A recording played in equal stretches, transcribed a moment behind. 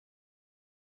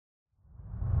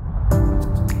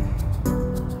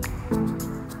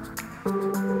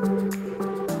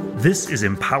This is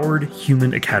Empowered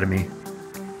Human Academy.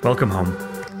 Welcome home.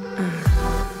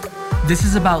 This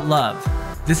is about love.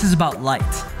 This is about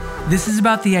light. This is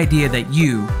about the idea that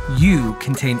you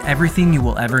contain everything you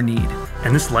will ever need.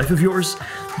 And this life of yours,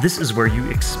 this is where you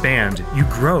expand, you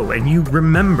grow, and you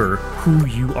remember who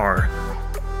you are.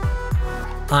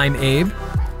 I'm Abe.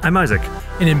 I'm Isaac.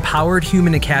 In Empowered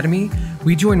Human Academy,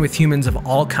 we join with humans of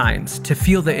all kinds to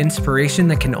feel the inspiration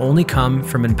that can only come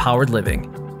from empowered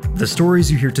living. The stories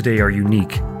you hear today are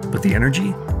unique, but the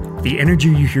energy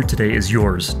you hear today is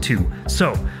yours too.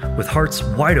 So, with hearts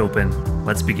wide open,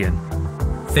 let's begin.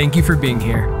 Thank you for being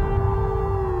here.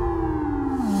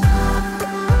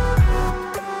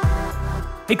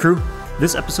 Hey crew,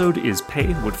 this episode is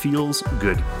Pay What Feels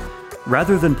Good.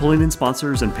 Rather than pulling in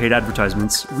sponsors and paid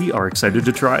advertisements, we are excited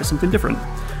to try something different.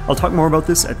 I'll talk more about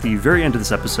this at the very end of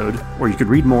this episode, or you could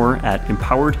read more at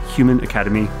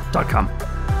empoweredhumanacademy.com.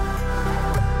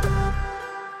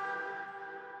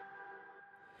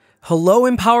 Hello,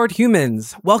 empowered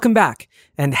humans. Welcome back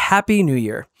and Happy New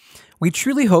Year. We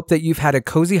truly hope that you've had a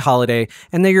cozy holiday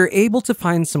and that you're able to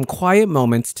find some quiet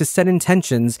moments to set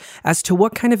intentions as to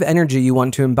what kind of energy you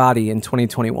want to embody in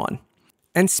 2021.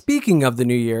 And speaking of the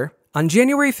new year, on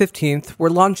January 15th, we're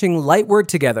launching Lightword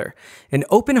Together, an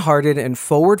open-hearted and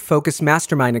forward-focused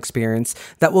mastermind experience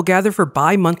that will gather for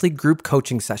bi-monthly group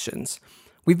coaching sessions.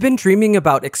 We've been dreaming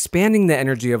about expanding the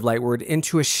energy of Lightword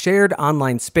into a shared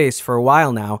online space for a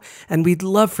while now, and we'd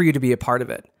love for you to be a part of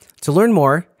it. To learn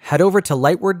more, head over to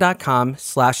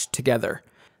lightword.com/together.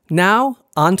 Now,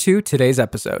 on to today's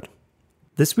episode.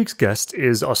 This week's guest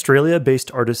is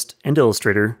Australia-based artist and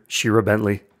illustrator Shira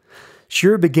Bentley.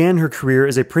 Shira began her career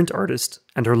as a print artist,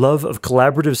 and her love of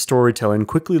collaborative storytelling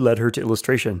quickly led her to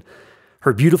illustration.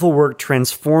 Her beautiful work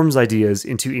transforms ideas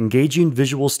into engaging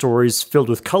visual stories filled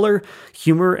with color,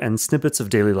 humor, and snippets of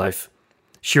daily life.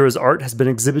 Shira's art has been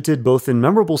exhibited both in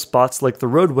memorable spots like the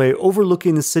roadway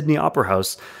overlooking the Sydney Opera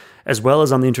House, as well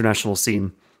as on the international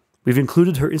scene. We've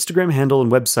included her Instagram handle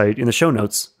and website in the show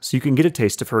notes, so you can get a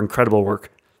taste of her incredible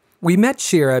work. We met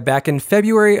Shira back in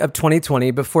February of 2020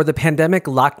 before the pandemic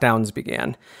lockdowns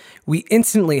began. We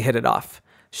instantly hit it off.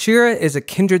 Shira is a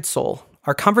kindred soul.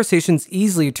 Our conversations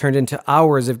easily turned into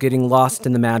hours of getting lost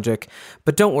in the magic,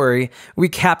 but don't worry, we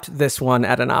capped this one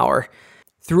at an hour.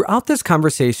 Throughout this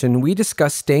conversation, we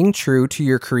discussed staying true to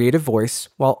your creative voice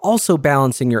while also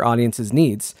balancing your audience's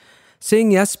needs, saying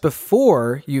yes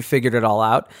before you figured it all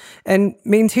out, and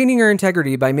maintaining your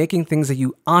integrity by making things that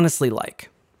you honestly like.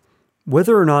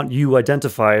 Whether or not you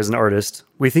identify as an artist,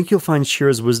 we think you'll find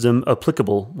Shira's wisdom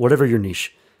applicable, whatever your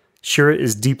niche. Shira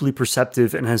is deeply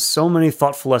perceptive and has so many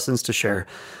thoughtful lessons to share.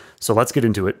 So let's get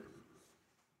into it.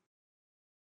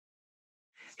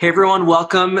 Hey everyone,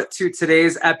 welcome to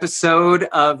today's episode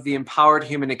of the Empowered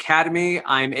Human Academy.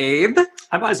 I'm Abe.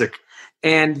 I'm Isaac.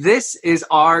 And this is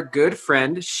our good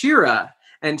friend, Shira.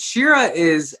 And Shira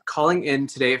is calling in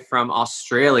today from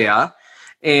Australia.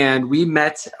 And we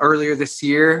met earlier this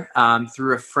year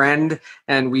through a friend,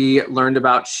 and we learned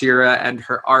about Shira and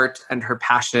her art and her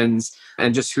passions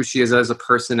and just who she is as a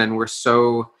person. And we're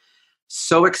so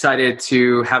excited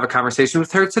to have a conversation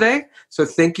with her today. So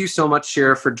thank you so much,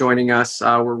 Shira, for joining us.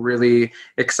 We're really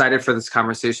excited for this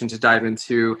conversation to dive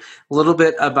into a little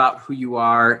bit about who you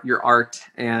are, your art,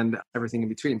 and everything in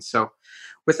between. So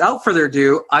without further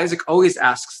ado, Isaac always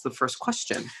asks the first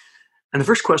question. And the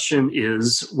first question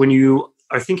is, when you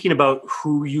are thinking about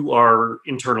who you are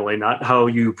internally, not how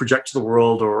you project to the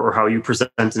world or how you present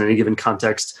in any given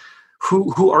context,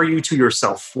 who are you to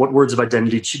yourself? What words of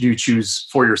identity do you choose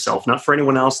for yourself? Not for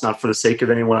anyone else, not for the sake of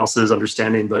anyone else's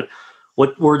understanding, but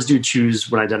what words do you choose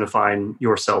when identifying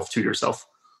yourself to yourself?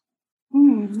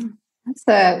 That's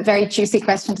a very juicy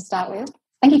question to start with.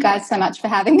 Thank you guys so much for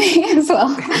having me as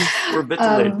well. We're a bit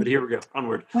delayed, but here we go.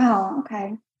 Onward. Wow,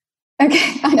 okay.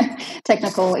 I know.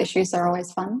 Technical issues are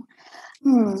always fun.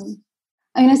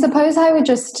 I suppose I would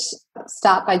just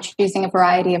start by choosing a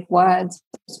variety of words,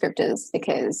 descriptors,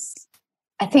 because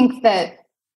I think that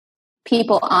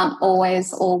people aren't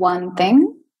always all one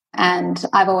thing. And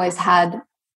I've always had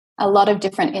a lot of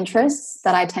different interests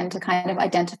that I tend to kind of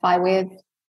identify with.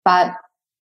 But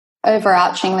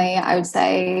overarchingly, I would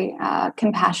say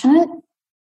compassionate.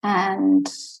 And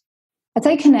I'd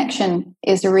say connection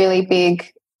is a really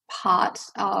big part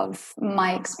of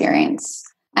my experience.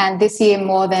 And this year,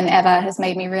 more than ever, has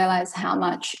made me realize how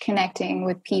much connecting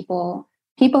with people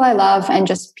I love and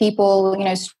just people,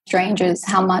 strangers,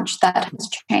 how much that has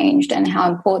changed and how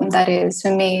important that is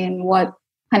for me and what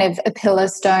kind of a pillar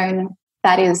stone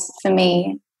that is for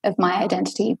me of my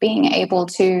identity, being able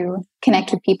to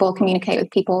connect with people, communicate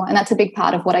with people. And that's a big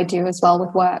part of what I do as well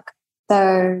with work.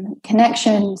 So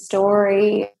connection,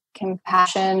 story,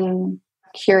 compassion,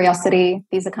 curiosity,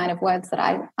 these are kind of words that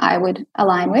I would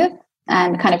align with,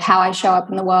 and kind of how I show up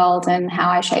in the world and how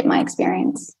I shape my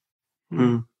experience.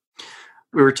 Mm.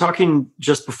 We were talking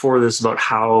just before this about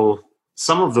how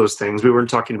some of those things, we weren't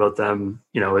talking about them,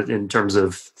 in terms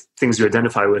of things you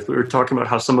identify with. We were talking about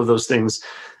how some of those things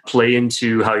play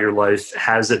into how your life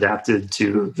has adapted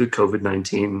to the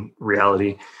COVID-19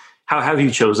 reality. How have you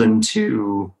chosen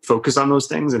to focus on those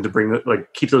things and to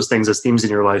keep those things as themes in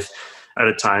your life at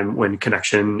a time when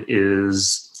connection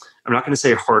is, I'm not going to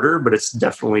say harder, but it's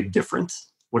definitely different?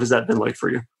 What has that been like for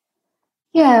you?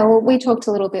 Yeah, well, we talked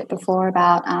a little bit before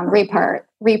about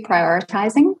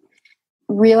reprioritizing,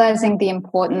 realizing the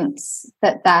importance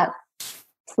that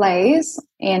plays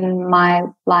in my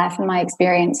life and my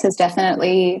experience has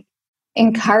definitely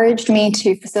encouraged me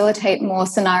to facilitate more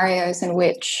scenarios in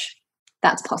which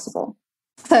that's possible.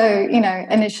 So,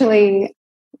 initially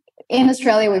in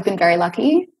Australia, we've been very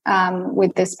lucky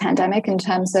with this pandemic in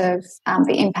terms of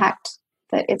the impact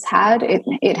that it's had.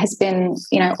 It has been,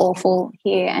 awful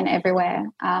here and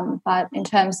everywhere. But in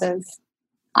terms of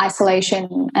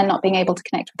isolation and not being able to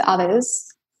connect with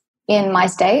others in my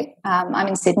state, I'm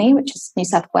in Sydney, which is New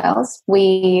South Wales.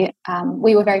 We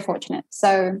were very fortunate.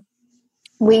 So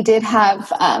we did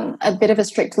have a bit of a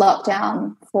strict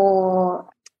lockdown for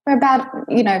about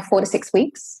 4 to 6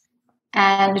 weeks.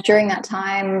 And during that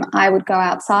time, I would go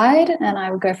outside and I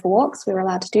would go for walks. We were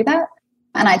allowed to do that.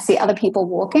 And I'd see other people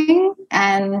walking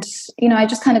and, I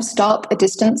just kind of stop a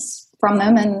distance from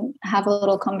them and have a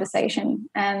little conversation.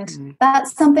 And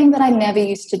that's something that I never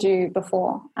used to do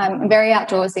before. I'm very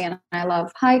outdoorsy and I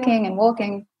love hiking and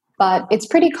walking, but it's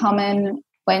pretty common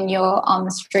when you're on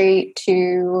the street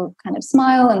to kind of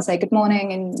smile and say good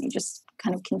morning and you just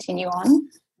kind of continue on.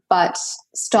 But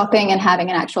stopping and having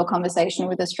an actual conversation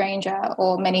with a stranger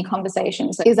or many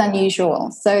conversations is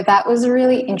unusual. So that was a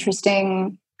really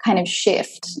interesting kind of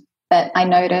shift that I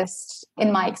noticed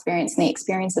in my experience and the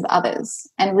experience of others.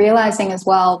 And realizing as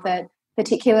well that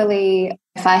particularly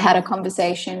if I had a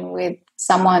conversation with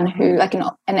someone who, like an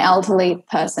elderly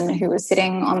person who was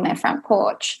sitting on their front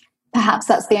porch, perhaps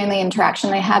that's the only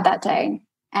interaction they had that day.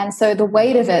 And so the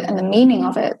weight of it and the meaning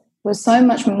of it was so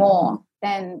much more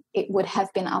than it would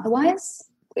have been otherwise.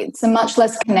 It's a much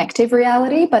less connective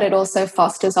reality, but it also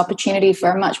fosters opportunity for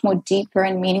a much more deeper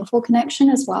and meaningful connection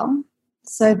as well.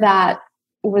 So that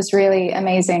was really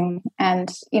amazing.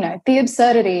 And, the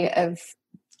absurdity of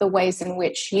the ways in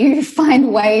which you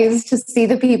find ways to see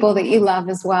the people that you love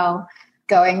as well,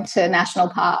 going to national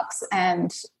parks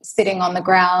and sitting on the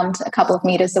ground a couple of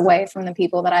meters away from the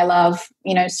people that I love,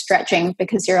 stretching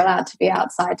because you're allowed to be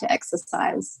outside to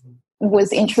exercise,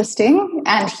 was interesting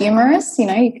and humorous. You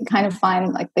can kind of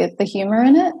find like the humor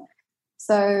in it.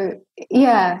 So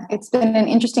yeah, it's been an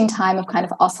interesting time of kind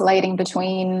of oscillating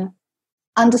between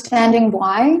understanding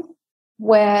why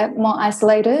we're more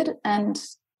isolated and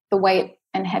the weight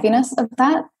and heaviness of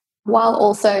that, while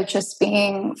also just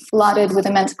being flooded with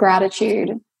immense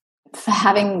gratitude for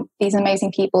having these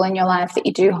amazing people in your life that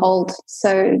you do hold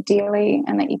so dearly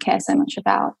and that you care so much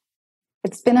about.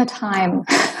 It's been a time.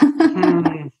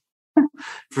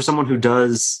 For someone who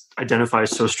does identify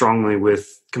so strongly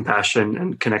with compassion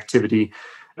and connectivity,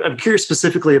 I'm curious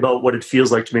specifically about what it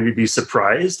feels like to maybe be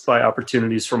surprised by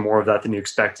opportunities for more of that than you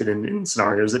expected in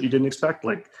scenarios that you didn't expect,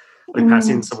 like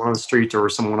passing someone on the street or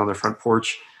someone on their front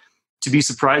porch. To be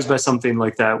surprised by something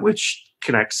like that, which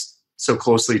connects so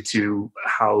closely to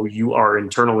how you are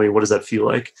internally, what does that feel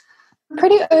like?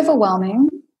 Pretty overwhelming.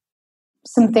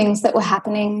 Some things that were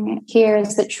happening here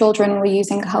is that children were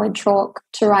using coloured chalk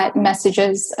to write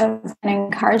messages of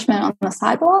encouragement on the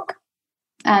sidewalk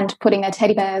and putting their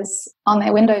teddy bears on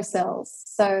their windowsills.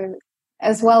 So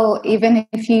as well, even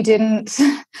if you didn't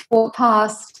walk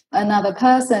past another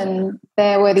person,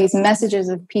 there were these messages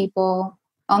of people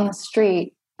on the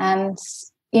street. And,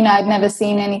 I'd never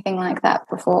seen anything like that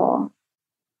before.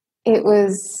 It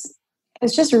was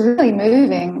just really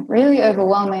moving, really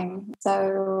overwhelming.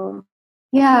 So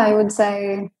yeah, I would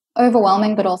say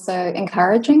overwhelming, but also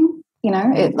encouraging.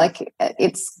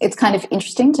 It's kind of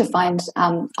interesting to find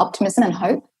optimism and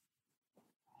hope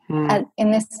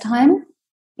in this time.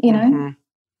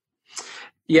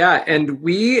 Yeah, and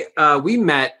we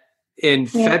met in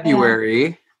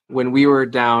February when we were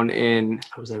down in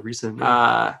how was that recent?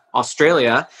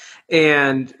 Australia,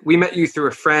 and we met you through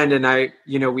a friend, and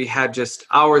we had just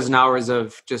hours and hours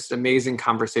of just amazing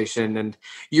conversation. And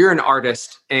you're an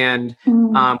artist, and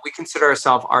we consider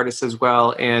ourselves artists as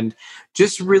well, and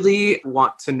just really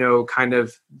want to know kind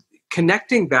of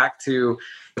connecting back to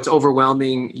it's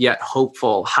overwhelming yet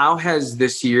hopeful, how has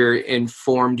this year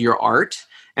informed your art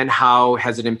and how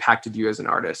has it impacted you as an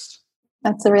artist?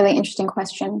 That's a really interesting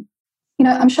question.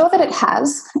 I'm sure that it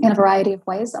has in a variety of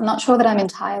ways. I'm not sure that I'm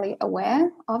entirely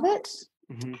aware of it.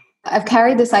 Mm-hmm. I've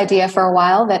carried this idea for a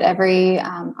while that every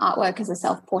artwork is a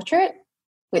self-portrait,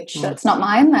 which that's not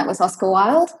mine. That was Oscar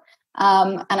Wilde.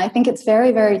 And I think it's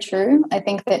very, very true. I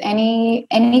think that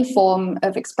any form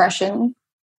of expression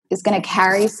is going to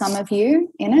carry some of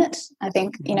you in it. I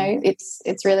think,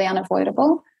 it's really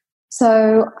unavoidable.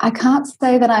 So I can't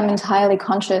say that I'm entirely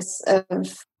conscious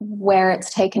of where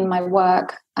it's taken my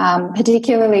work,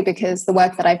 particularly because the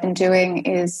work that I've been doing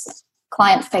is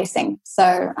client-facing.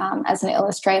 So as an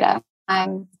illustrator,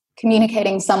 I'm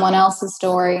communicating someone else's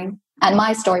story, and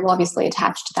my story will obviously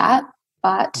attach to that,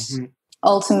 but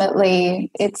ultimately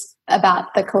it's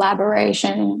about the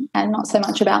collaboration and not so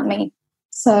much about me.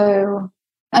 So,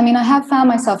 I have found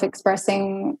myself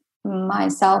expressing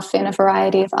myself in a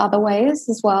variety of other ways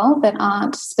as well that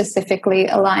aren't specifically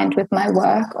aligned with my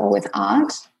work or with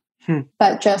art,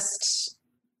 but just,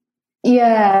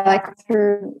 like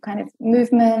through kind of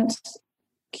movement,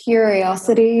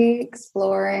 curiosity,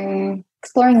 exploring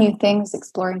new things,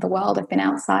 exploring the world. I've been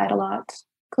outside a lot,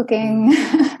 cooking,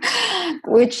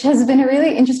 which has been a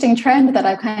really interesting trend that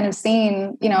I've kind of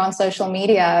seen, on social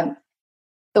media.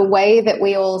 The way that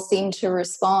we all seem to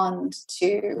respond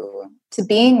to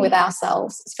being with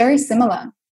ourselves is very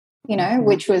similar,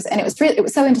 which was, and it was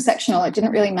so intersectional. It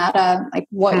didn't really matter like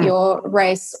what your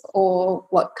race or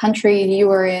what country you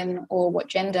were in or what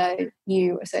gender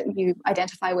you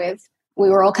identify with. We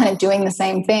were all kind of doing the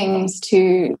same things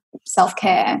to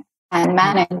self-care and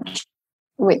manage,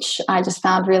 which I just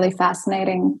found really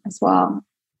fascinating as well.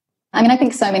 I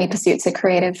think so many pursuits are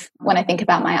creative. When I think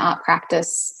about my art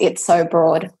practice, it's so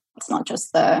broad. It's not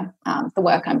just the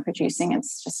work I'm producing.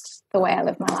 It's just the way I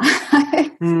live my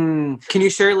life. Can you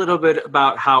share a little bit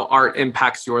about how art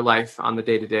impacts your life on the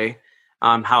day-to-day?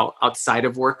 How outside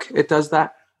of work it does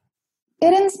that?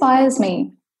 It inspires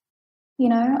me.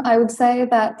 I would say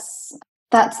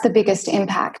that's the biggest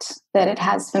impact that it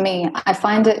has for me. I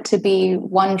find it to be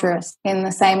wondrous in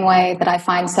the same way that I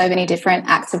find so many different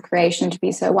acts of creation to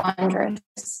be so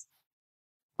wondrous.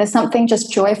 There's something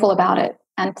just joyful about it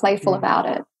and playful about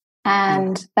it.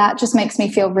 And that just makes me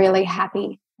feel really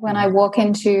happy when I walk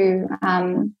into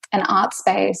an art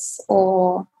space,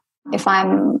 or if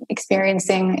I'm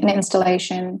experiencing an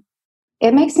installation.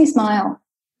 It makes me smile.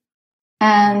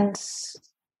 And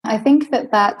I think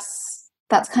that's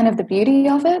kind of the beauty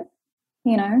of it.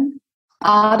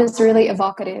 Art is really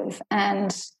evocative,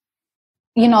 and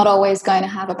you're not always going to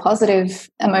have a positive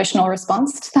emotional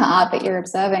response to the art that you're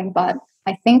observing, but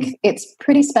I think it's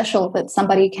pretty special that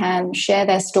somebody can share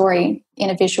their story in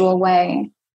a visual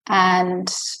way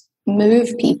and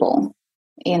move people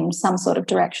in some sort of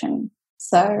direction.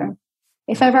 So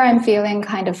if ever I'm feeling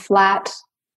kind of flat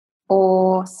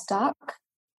or stuck,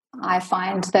 I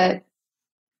find that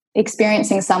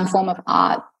experiencing some form of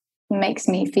art makes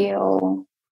me feel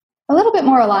a little bit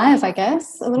more alive, I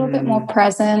guess, a little bit more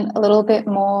present, a little bit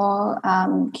more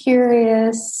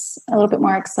curious, a little bit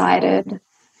more excited.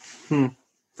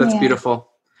 That's beautiful.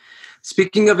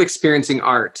 Speaking of experiencing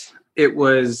art, it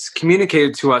was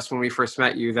communicated to us when we first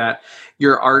met you that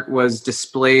your art was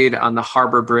displayed on the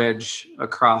Harbor Bridge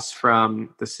across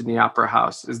from the Sydney Opera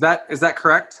House. Is that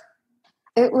correct?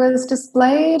 It was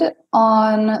displayed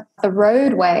on the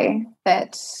roadway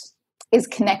that is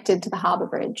connected to the Harbour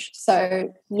Bridge.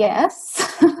 So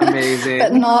yes, amazing,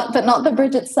 but not the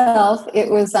bridge itself. It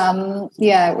was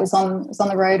it was on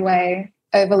the roadway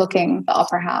overlooking the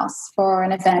Opera House for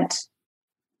an event.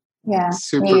 Yeah,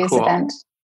 super New Year's cool event.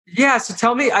 Yeah, so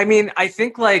tell me. I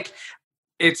think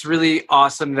it's really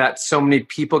awesome that so many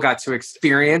people got to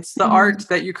experience the art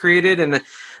that you created, and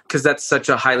because that's such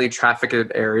a highly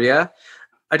trafficked area.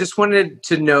 I just wanted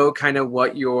to know kind of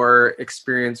what your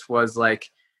experience was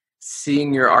like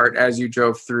seeing your art as you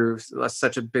drove through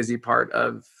such a busy part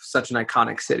of such an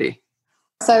iconic city.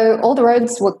 So all the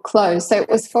roads were closed. So it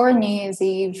was for a New Year's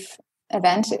Eve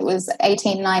event. It was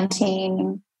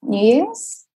 1819 New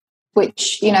Year's,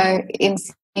 which, in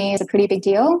Sydney is a pretty big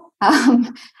deal.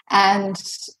 And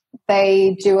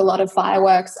they do a lot of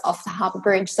fireworks off the Harbour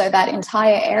Bridge. So that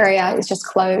entire area is just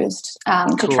closed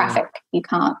to traffic. You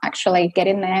can't actually get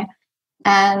in there.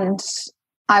 And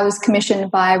I was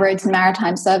commissioned by Roads and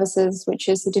Maritime Services, which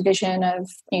is the division of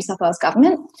New South Wales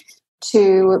Government,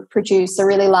 to produce a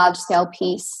really large-scale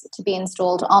piece to be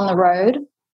installed on the road.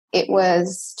 It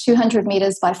was 200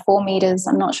 metres by 4 metres.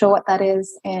 I'm not sure what that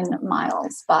is in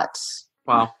miles, but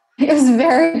wow, it was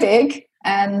very big.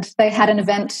 And they had an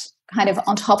event kind of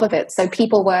on top of it. So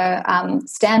people were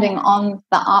standing on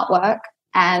the artwork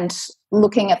and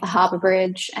looking at the Harbour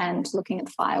Bridge and looking at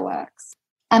the fireworks.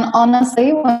 And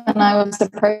honestly, when I was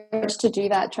approached to do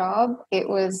that job, there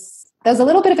was a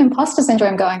little bit of imposter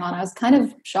syndrome going on. I was kind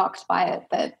of shocked by it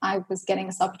that I was getting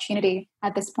this opportunity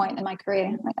at this point in my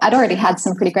career. I'd already had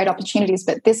some pretty great opportunities,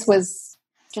 but this was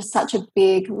just such a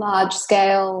big,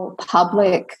 large-scale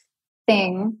public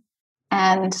thing.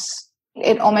 And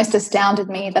it almost astounded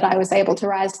me that I was able to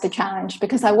rise to the challenge,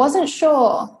 because I wasn't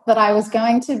sure that I was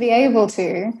going to be able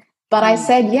to, but I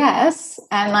said yes.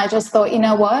 And I just thought, you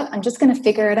know what, I'm just going to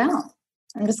figure it out.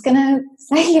 I'm just going to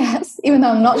say yes, even though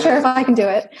I'm not sure if I can do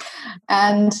it.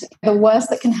 And the worst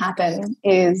that can happen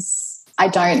is I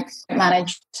don't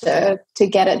manage to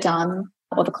get it done,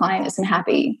 or the client isn't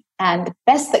happy. And the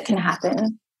best that can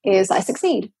happen is I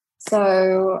succeed.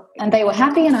 So, and they were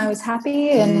happy and I was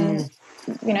happy, and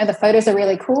the photos are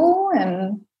really cool,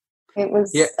 and it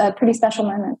was a pretty special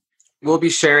moment. We'll be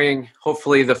sharing,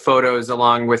 hopefully, the photos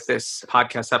along with this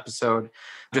podcast episode,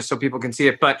 just so people can see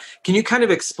it. But can you kind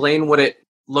of explain what it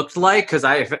looked like? Because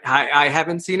I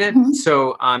haven't seen it. Mm-hmm.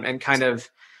 So, and kind of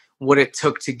what it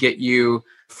took to get you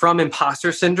from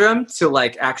imposter syndrome to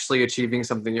like actually achieving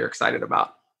something you're excited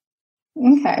about.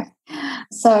 Okay.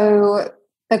 So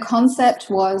the concept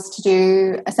was to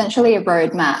do essentially a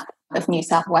roadmap of New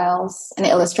South Wales, an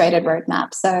illustrated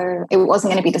roadmap. So it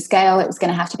wasn't going to be to scale. It was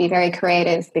going to have to be very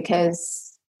creative,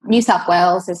 because New South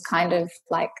Wales is kind of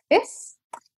like this.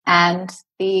 And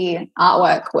the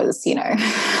artwork was,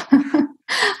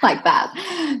 like that.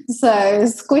 So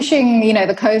squishing,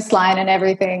 the coastline and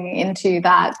everything into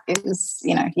that is,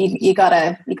 you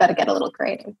gotta get a little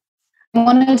creative. I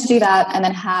wanted to do that and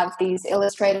then have these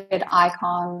illustrated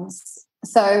icons.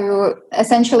 So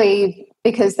essentially,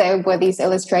 because there were these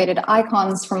illustrated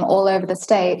icons from all over the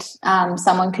state,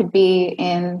 someone could be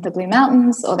in the Blue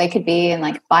Mountains, or they could be in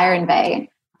like Byron Bay,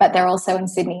 but they're also in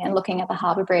Sydney and looking at the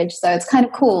Harbour Bridge. So it's kind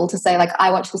of cool to say, like,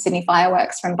 I watch the Sydney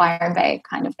fireworks from Byron Bay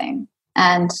kind of thing.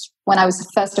 And when I was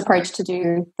first approached to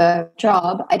do the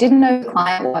job, I didn't know who the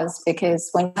client was, because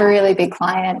when you have a really big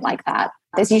client like that,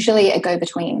 there's usually a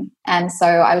go-between. And so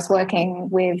I was working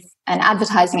with an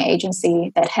advertising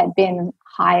agency that had been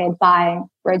hired by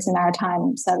Roads and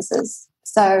Maritime Services.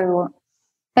 So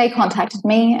they contacted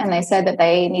me and they said that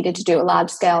they needed to do a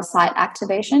large-scale site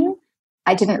activation.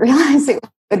 I didn't realize it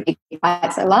would be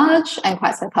quite so large and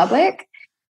quite so public,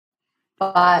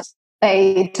 but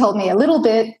they told me a little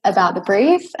bit about the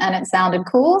brief and it sounded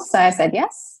cool. So I said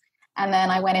yes. And then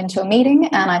I went into a meeting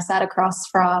and I sat across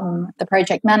from the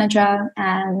project manager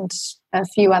and a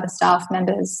few other staff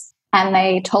members, and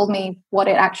they told me what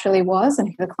it actually was and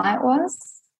who the client was.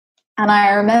 And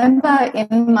I remember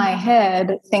in my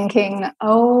head thinking,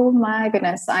 oh my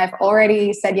goodness, I've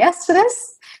already said yes to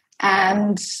this,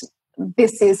 and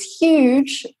this is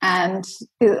huge, and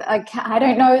I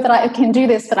don't know that I can do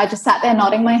this, but I just sat there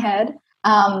nodding my head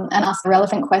and asked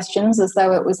relevant questions as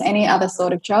though it was any other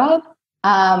sort of job.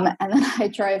 And then I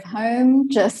drove home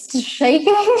just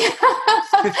shaking.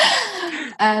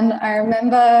 And I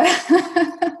remember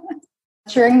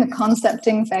during the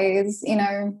concepting phase,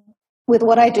 with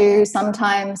what I do,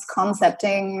 sometimes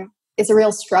concepting is a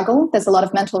real struggle. There's a lot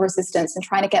of mental resistance in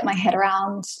trying to get my head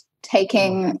around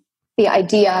taking the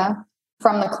idea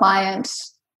from the client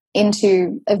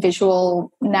into a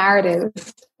visual narrative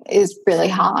is really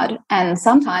hard. And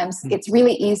sometimes it's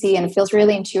really easy and it feels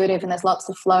really intuitive and there's lots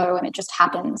of flow and it just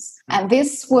happens. And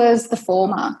this was the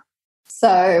former.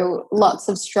 So lots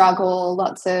of struggle,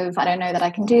 lots of, I don't know that I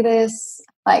can do this.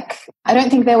 Like, I don't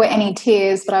think there were any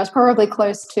tears, but I was probably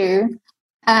close to.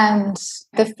 And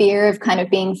the fear of kind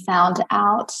of being found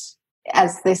out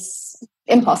as this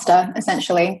imposter,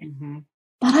 essentially. Mm-hmm.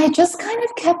 But I just kind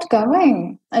of kept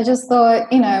going. I just thought,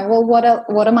 well, what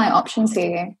are my options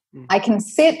here? I can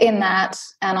sit in that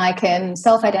and I can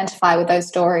self-identify with those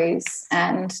stories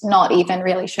and not even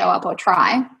really show up or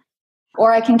try.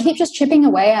 Or I can keep just chipping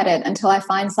away at it until I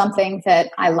find something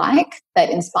that I like, that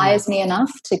inspires me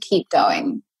enough to keep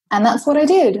going. And that's what I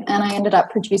did. And I ended up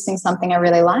producing something I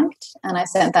really liked. And I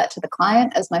sent that to the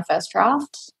client as my first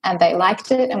draft. And they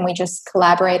liked it. And we just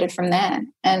collaborated from there.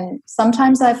 And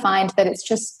sometimes I find that it's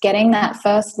just getting that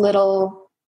first little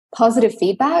positive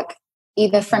feedback,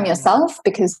 either from yourself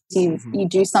because you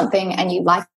do something and you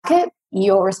like it,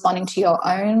 you're responding to your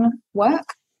own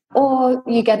work, or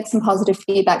you get some positive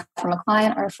feedback from a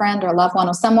client or a friend or a loved one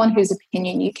or someone whose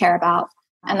opinion you care about.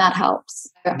 And that helps.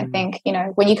 So I think,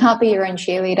 when you can't be your own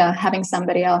cheerleader, having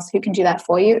somebody else who can do that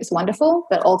for you is wonderful.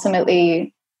 But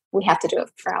ultimately, we have to do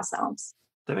it for ourselves.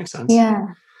 That makes sense. Yeah.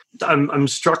 I'm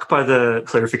struck by the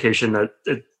clarification that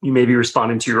you may be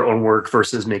responding to your own work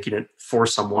versus making it for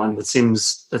someone. That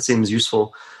seems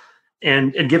useful.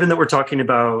 And given that we're talking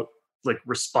about like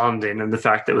responding and the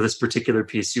fact that with this particular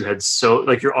piece you had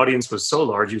your audience was so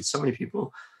large, you had so many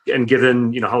people, and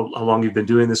given how long you've been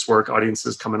doing this work,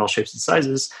 audiences come in all shapes and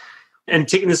sizes. And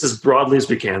taking this as broadly as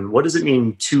we can, what does it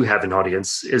mean to have an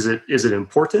audience? Is it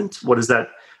important? What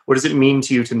does it mean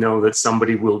to you to know that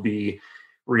somebody will be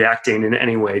reacting in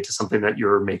any way to something that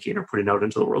you're making or putting out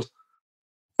into the world?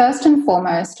 First and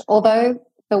foremost, although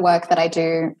the work that I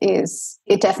do is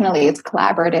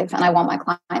collaborative and I want my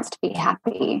clients to be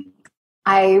happy,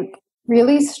 I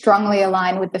really strongly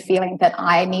align with the feeling that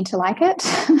I need to like it.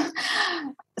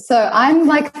 So I'm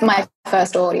like my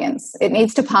first audience. It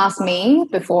needs to pass me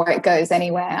before it goes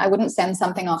anywhere. I wouldn't send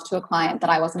something off to a client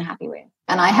that I wasn't happy with.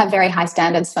 And I have very high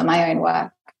standards for my own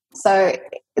work. So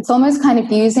it's almost kind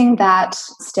of using that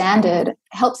standard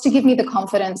helps to give me the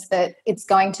confidence that it's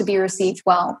going to be received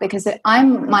well, because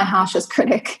I'm my harshest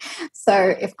critic.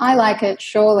 So if I like it,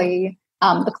 surely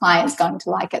the client's going to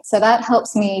like it. So that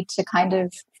helps me to kind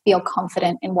of feel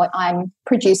confident in what I'm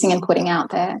producing and putting out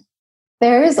there.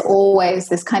 There is always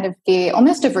this kind of fear,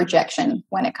 almost of rejection,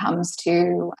 when it comes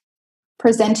to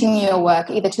presenting your work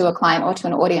either to a client or to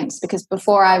an audience, because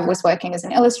before I was working as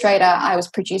an illustrator, I was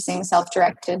producing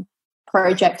self-directed,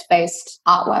 project-based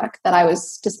artwork that I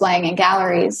was displaying in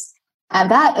galleries. And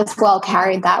that as well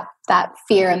carried that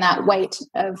fear and that weight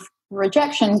of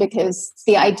rejection, because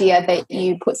the idea that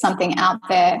you put something out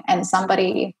there and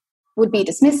somebody would be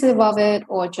dismissive of it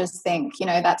or just think,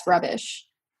 that's rubbish,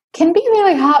 can be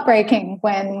really heartbreaking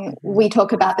when we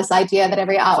talk about this idea that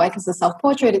every artwork is a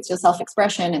self-portrait, it's your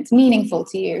self-expression, it's meaningful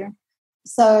to you.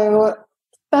 So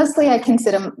firstly, I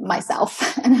consider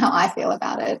myself and how I feel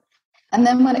about it. And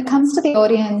then when it comes to the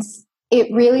audience,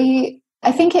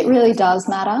 I think it really does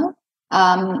matter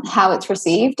how it's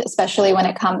received, especially when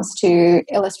it comes to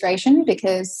illustration,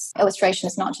 because illustration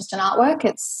is not just an artwork,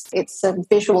 it's a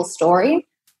visual story.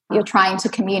 You're trying to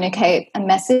communicate a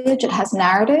message, it has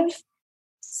narrative.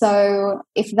 So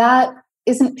if that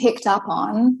isn't picked up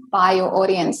on by your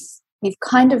audience, you've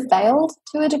kind of failed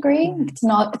to a degree. It's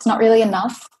not really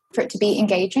enough for it to be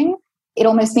engaging. It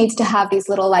almost needs to have these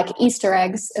little like Easter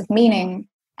eggs of meaning,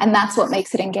 and that's what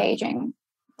makes it engaging.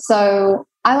 So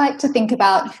I like to think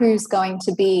about who's going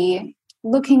to be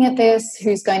looking at this,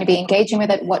 who's going to be engaging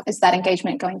with it, what is that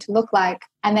engagement going to look like,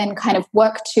 and then kind of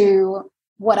work to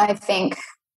what I think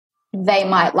they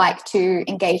might like to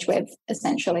engage with,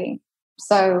 essentially.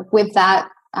 So with that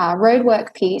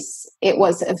roadwork piece, it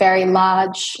was a very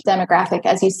large demographic,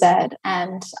 as you said,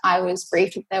 and I was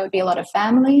briefed that there would be a lot of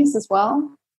families as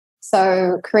well.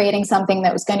 So creating something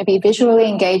that was going to be visually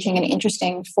engaging and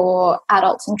interesting for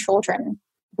adults and children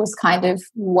was kind of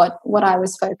what I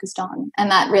was focused on. And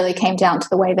that really came down to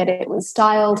the way that it was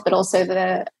styled, but also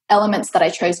the elements that I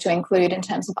chose to include in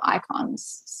terms of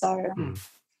icons. So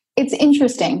it's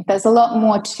interesting. There's a lot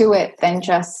more to it than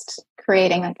just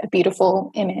creating like a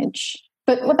beautiful image.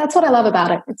 But that's what I love about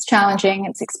it. It's challenging,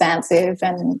 it's expansive,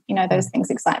 and those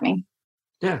things excite me.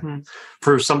 Yeah.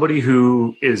 For somebody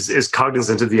who is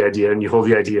cognizant of the idea, and you hold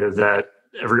the idea that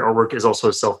every artwork is also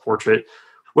a self-portrait,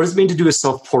 what does it mean to do a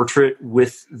self-portrait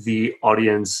with the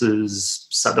audience's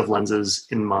set of lenses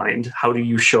in mind? How do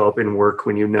you show up in work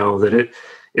when you know that it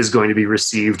is going to be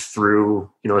received through,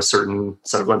 a certain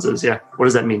set of lenses? Yeah. What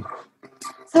does that mean?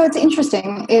 So it's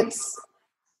interesting.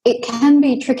 It can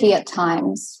be tricky at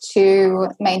times to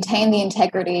maintain the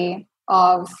integrity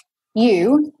of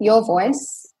your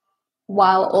voice,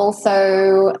 while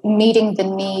also meeting the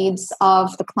needs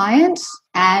of the client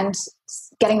and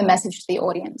getting the message to the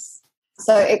audience.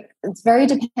 So it's very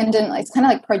dependent. It's kind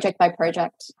of like project by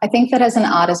project. I think that as an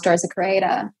artist or as a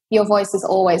creator, your voice is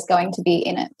always going to be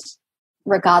in it,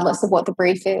 regardless of what the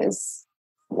brief is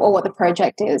or what the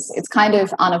project is. It's kind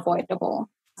of unavoidable.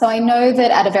 So I know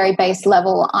that at a very base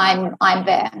level, I'm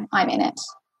there, I'm in it.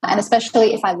 And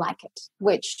especially if I like it,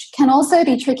 which can also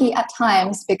be tricky at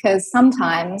times, because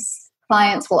sometimes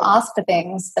clients will ask for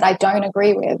things that I don't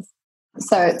agree with.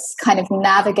 So it's kind of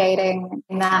navigating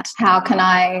that. How can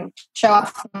I show up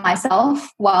for myself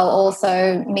while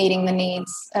also meeting the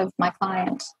needs of my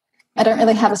client? I don't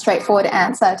really have a straightforward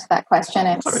answer to that question.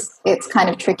 It's kind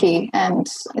of tricky, and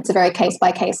it's a very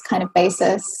case-by-case kind of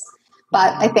basis.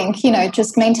 But I think,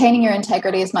 just maintaining your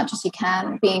integrity as much as you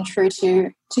can, being true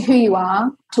to who you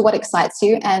are, to what excites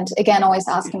you. And again, always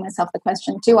asking myself the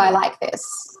question, do I like this?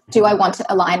 Do I want to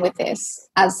align with this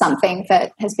as something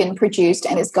that has been produced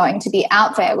and is going to be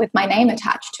out there with my name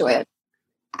attached to it?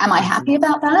 Am I happy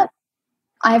about that?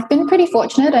 I've been pretty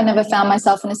fortunate. I never found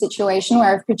myself in a situation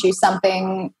where I've produced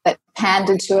something that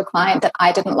handed to a client that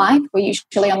I didn't like. We're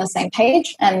usually on the same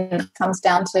page, and it comes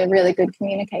down to really good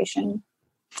communication.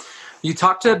 You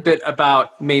talked a bit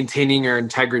about maintaining your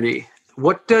integrity.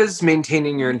 What does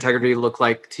maintaining your integrity look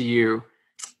like to you?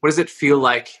 What does it feel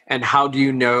like? And how do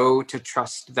you know to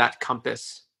trust that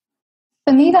compass?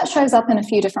 For me, that shows up in a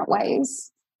few different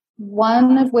ways.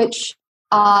 One of which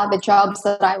are the jobs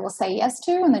that I will say yes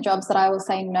to and the jobs that I will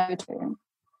say no to.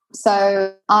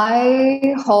 So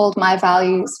I hold my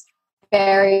values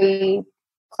very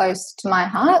close to my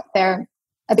heart. They're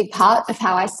a big part of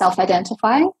how I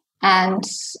self-identify. And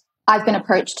I've been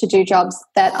approached to do jobs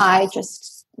that I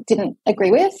just didn't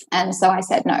agree with. And so I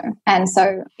said no. And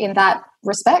so in that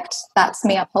respect, that's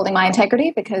me upholding my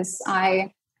integrity, because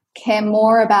I care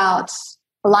more about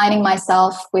aligning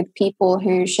myself with people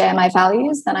who share my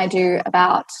values than I do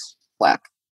about work.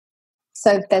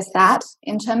 So there's that.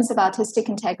 In terms of artistic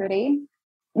integrity,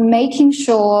 making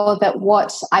sure that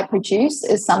what I produce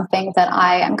is something that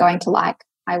I am going to like,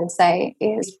 I would say,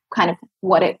 is kind of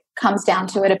what it comes down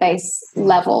to at a base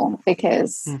level,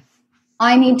 because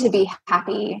I need to be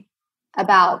happy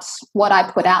about what I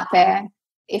put out there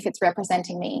if it's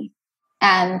representing me.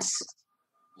 And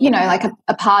like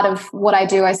a part of what I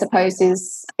do, I suppose,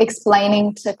 is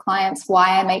explaining to clients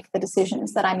why I make the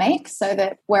decisions that I make, so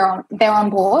that they're on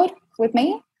board with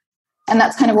me. And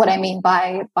that's kind of what I mean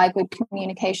by good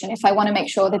communication. If I want to make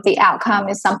sure that the outcome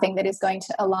is something that is going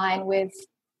to align with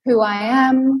who I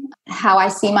am, how I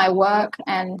see my work,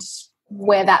 and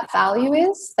where that value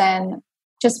is, then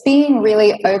just being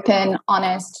really open,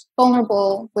 honest,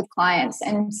 vulnerable with clients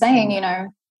and saying,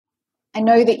 I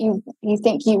know that you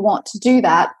think you want to do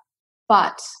that,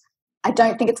 but I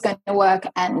don't think it's going to work.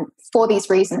 And for these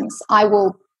reasons, I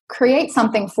will create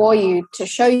something for you to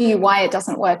show you why it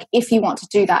doesn't work if you want to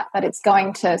do that, but it's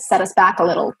going to set us back a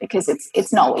little because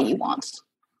it's not what you want.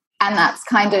 And that's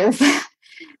kind of,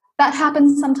 that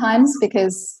happens sometimes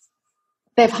because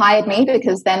they've hired me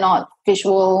because they're not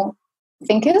visual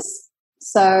thinkers.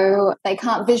 So they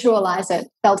can't visualize it.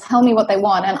 They'll tell me what they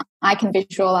want and I can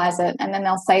visualize it. And then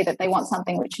they'll say that they want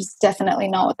something which is definitely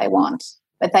not what they want,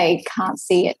 but they can't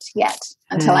see it yet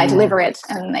until I deliver it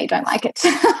and they don't like it. So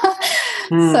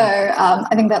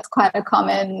I think that's quite a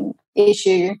common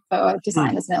issue for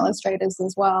designers and illustrators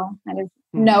as well, kind of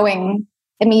knowing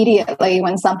immediately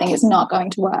when something is not going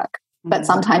to work. But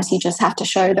sometimes you just have to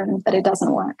show them that it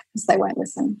doesn't work because they won't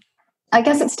listen. I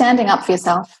guess it's standing up for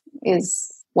yourself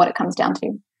is what it comes down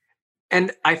to.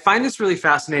 And I find this really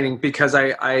fascinating because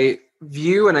I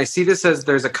view and I see this as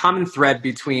there's a common thread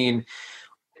between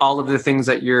all of the things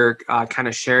that you're kind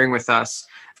of sharing with us.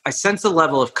 I sense a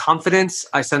level of confidence.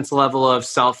 I sense a level of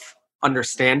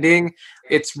self-understanding.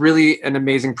 It's really an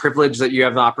amazing privilege that you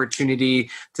have the opportunity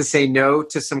to say no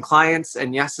to some clients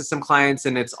and yes to some clients.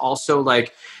 And it's also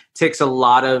takes a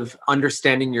lot of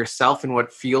understanding yourself and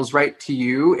what feels right to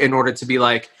you in order to be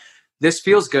like, this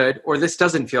feels good or this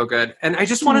doesn't feel good. And I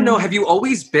just want to know, have you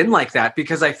always been like that?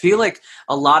 Because I feel like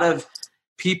a lot of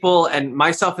people and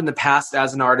myself in the past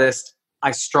as an artist, I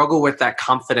struggle with that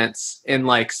confidence in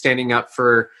standing up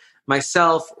for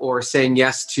myself or saying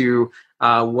yes to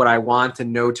what I want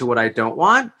and no to what I don't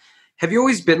want. Have you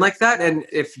always been like that? And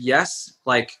if yes,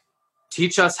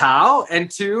 teach us how.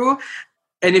 And two,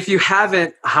 and if you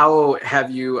haven't, how have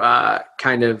you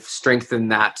kind of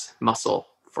strengthened that muscle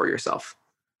for yourself?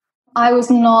 I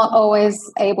was not always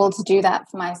able to do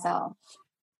that for myself.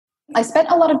 I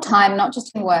spent a lot of time, not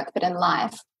just in work, but in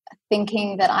life,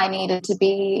 thinking that I needed to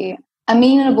be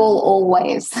amenable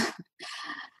always.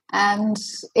 And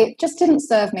it just didn't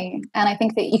serve me. And I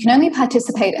think that you can only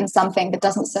participate in something that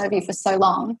doesn't serve you for so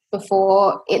long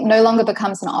before it no longer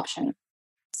becomes an option.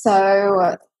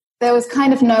 So there was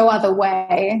kind of no other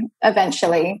way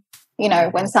eventually,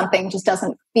 when something just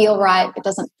doesn't feel right, it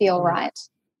doesn't feel right.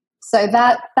 So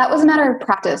that was a matter of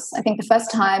practice. I think the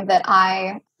first time that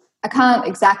I can't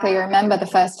exactly remember the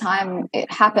first time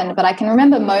it happened, but I can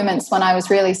remember moments when I was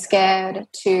really scared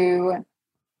to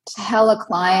tell a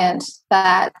client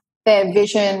that their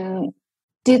vision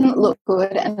didn't look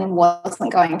good and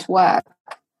wasn't going to work.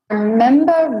 I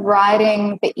remember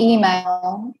writing the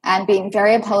email and being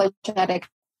very apologetic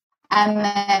and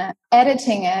then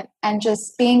editing it and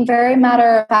just being very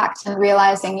matter of fact and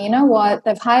realizing, you know what,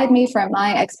 they've hired me for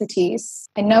my expertise.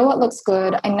 I know what looks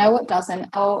good. I know what doesn't.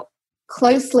 How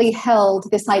closely held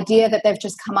this idea that they've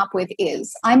just come up with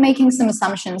is. I'm making some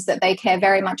assumptions that they care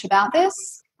very much about this.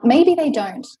 Maybe they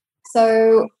don't.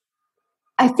 So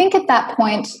I think at that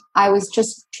point, I was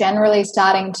just generally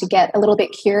starting to get a little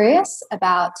bit curious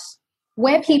about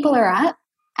where people are at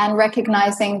and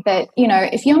recognizing that,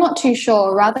 if you're not too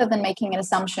sure, rather than making an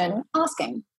assumption,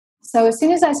 asking. So as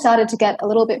soon as I started to get a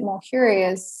little bit more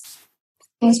curious,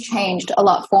 things changed a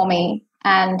lot for me.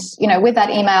 And, with that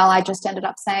email, I just ended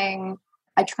up saying,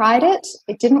 I tried it.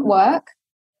 It didn't work.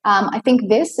 I think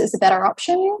this is a better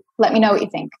option. Let me know what you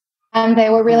think. And they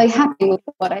were really happy with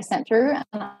what I sent through,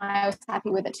 and I was happy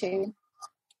with it too.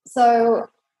 So,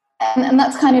 and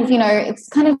that's kind of, it's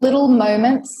kind of little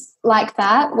moments like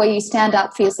that where you stand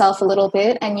up for yourself a little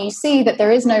bit and you see that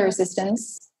there is no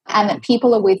resistance and that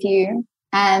people are with you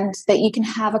and that you can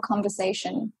have a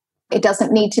conversation. It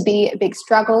doesn't need to be a big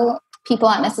struggle. People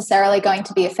aren't necessarily going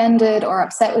to be offended or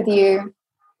upset with you.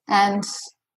 And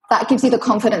that gives you the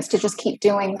confidence to just keep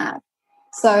doing that.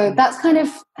 So that's kind of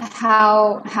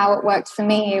how it worked for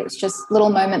me. It was just little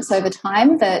moments over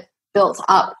time that built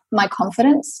up my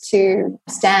confidence to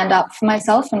stand up for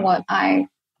myself and what I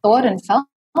thought and felt.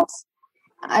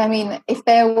 I mean, if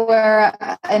there were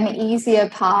an easier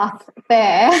path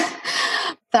there,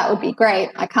 that would be great.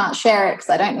 I can't share it because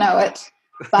I don't know it.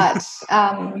 But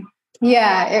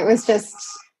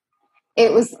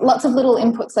it was lots of little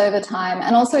inputs over time,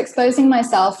 and also exposing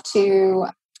myself to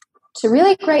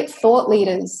really great thought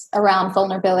leaders around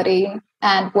vulnerability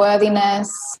and worthiness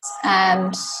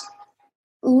and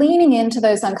leaning into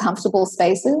those uncomfortable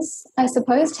spaces, I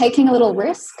suppose, taking a little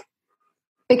risk.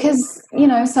 Because,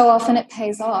 so often it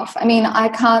pays off. I mean, I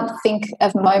can't think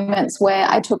of moments where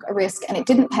I took a risk and it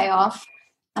didn't pay off.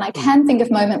 And I can think of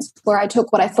moments where I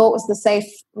took what I thought was the safe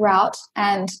route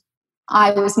and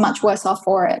I was much worse off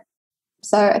for it.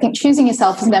 So I think choosing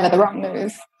yourself is never the wrong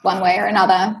move, one way or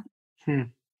another.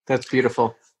 That's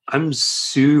beautiful. I'm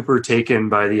super taken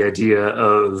by the idea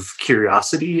of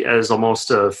curiosity as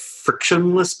almost a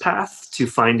frictionless path to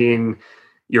finding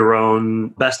your own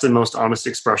best and most honest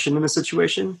expression in a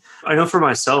situation. I know for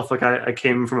myself, like I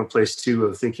came from a place too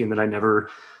of thinking that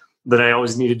I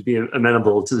always needed to be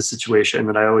amenable to the situation,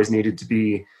 that I always needed to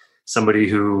be somebody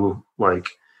who, like,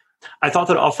 I thought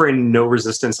that offering no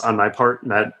resistance on my part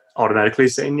meant automatically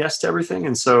saying yes to everything.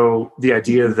 And so the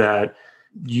idea that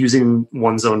using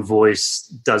one's own voice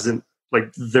doesn't,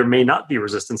 like, there may not be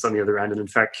resistance on the other end. And in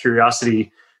fact,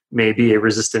 curiosity may be a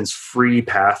resistance-free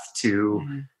path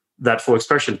to that full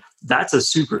expression. That's a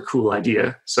super cool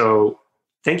idea. So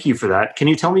thank you for that. Can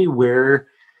you tell me where,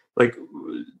 like,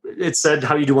 it said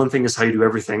how you do one thing is how you do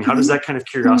everything. How does that kind of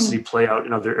curiosity play out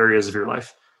in other areas of your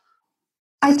life?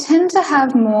 I tend to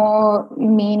have more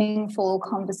meaningful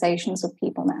conversations with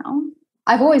people now.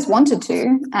 I've always wanted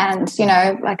to. And,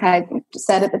 like I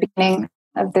said at the beginning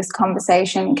of this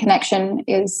conversation, connection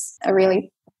is a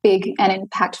really big and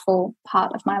impactful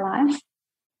part of my life.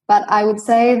 But I would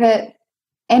say that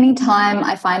anytime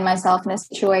I find myself in a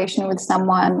situation with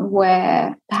someone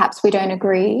where perhaps we don't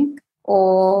agree,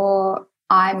 or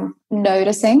I'm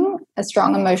noticing a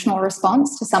strong emotional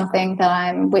response to something that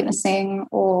I'm witnessing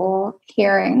or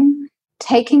hearing,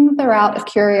 taking the route of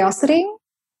curiosity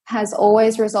has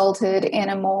always resulted in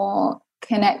a more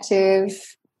connective,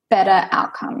 better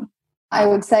outcome. I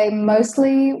would say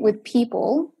mostly with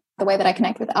people, the way that I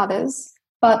connect with others,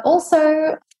 but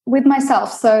also with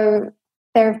myself. So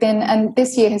there have been, and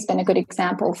this year has been a good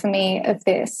example for me of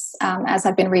this, as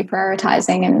I've been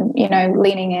reprioritizing and,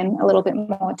 leaning in a little bit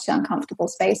more to uncomfortable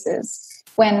spaces.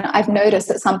 When I've noticed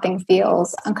that something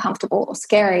feels uncomfortable or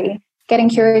scary, getting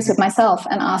curious with myself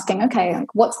and asking, okay,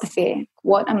 like, what's the fear?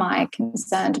 What am I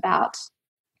concerned about?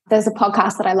 There's a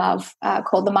podcast that I love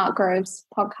called the Mark Groves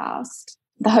podcast.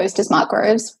 The host is Mark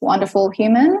Groves, wonderful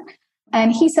human.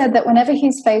 And he said that whenever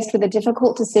he's faced with a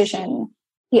difficult decision,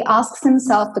 he asks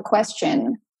himself the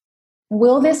question,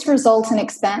 will this result in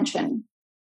expansion?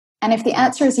 And if the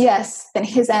answer is yes, then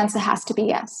his answer has to be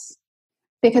yes.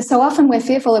 Because so often we're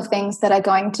fearful of things that are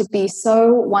going to be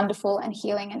so wonderful and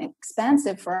healing and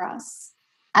expansive for us.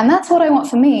 And that's what I want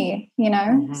for me,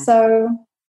 So,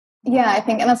 yeah, I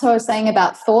think, and that's what I was saying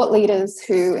about thought leaders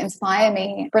who inspire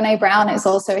me. Brené Brown is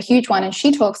also a huge one, and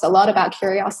she talks a lot about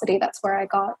curiosity. That's where I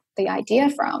got the idea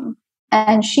from.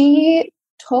 And she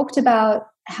talked about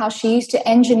how she used to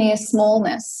engineer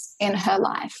smallness in her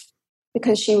life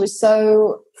because she was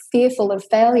so fearful of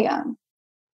failure.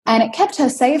 And it kept her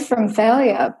safe from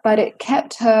failure, but it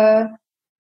kept her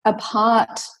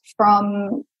apart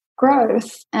from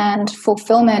growth and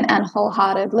fulfillment and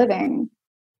wholehearted living.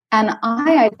 And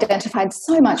I identified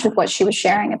so much with what she was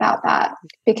sharing about that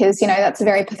because, that's a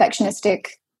very perfectionistic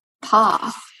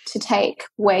path to take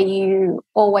where you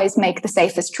always make the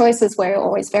safest choices, where you're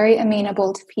always very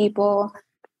amenable to people,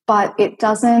 but it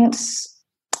doesn't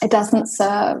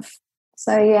serve.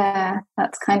 So yeah,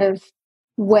 that's kind of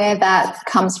where that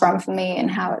comes from for me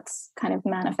and how it's kind of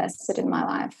manifested in my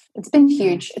life. It's been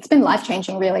huge. It's been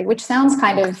life-changing, really, which sounds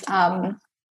kind of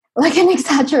like an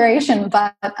exaggeration,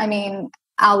 but I mean,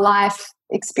 our life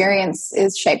experience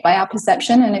is shaped by our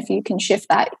perception, and if you can shift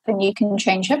that, then you can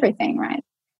change everything, right?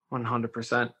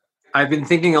 100%. I've been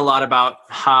thinking a lot about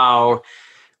how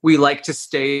we like to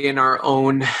stay in our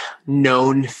own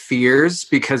known fears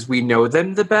because we know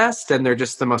them the best and they're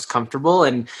just the most comfortable.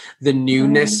 And the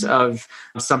newness of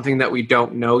something that we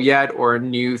don't know yet, or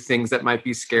new things that might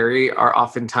be scary, are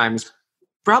oftentimes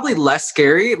probably less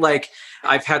scary. Like,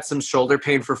 I've had some shoulder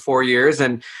pain for 4 years,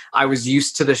 and I was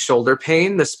used to the shoulder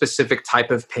pain, the specific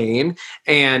type of pain.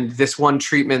 And this one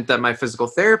treatment that my physical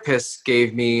therapist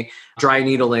gave me, dry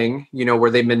needling,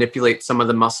 where they manipulate some of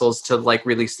the muscles to like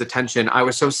release the tension. I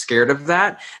was so scared of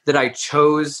that I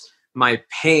chose my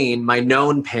pain, my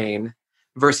known pain,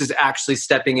 versus actually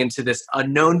stepping into this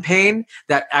unknown pain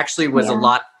that actually was a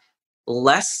lot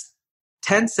less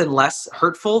tense and less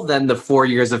hurtful than the 4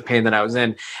 years of pain that I was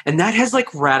in. And that has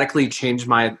like radically changed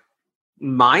my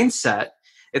mindset.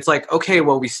 It's like, okay,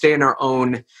 well, we stay in our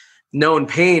own known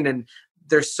pain, and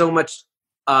there's so much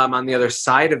on the other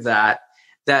side of that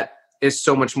is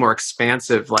so much more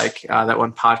expansive, like that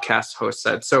one podcast host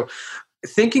said. So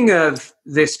thinking of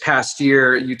this past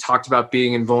year, you talked about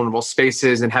being in vulnerable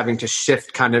spaces and having to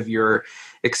shift kind of your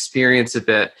experience a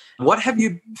bit. What have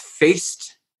you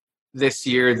faced this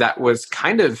year that was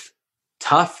kind of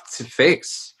tough to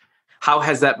face? How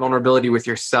has that vulnerability with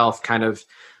yourself kind of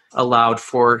allowed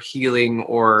for healing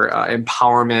or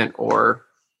empowerment or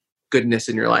goodness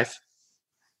in your life?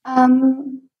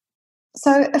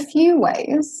 So a few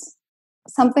ways.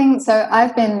 So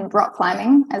I've been rock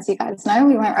climbing, as you guys know.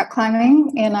 We went rock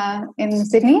climbing in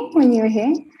Sydney when you were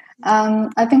here.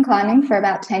 I've been climbing for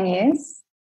about 10 years,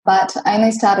 but I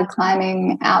only started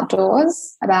climbing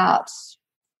outdoors about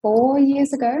 4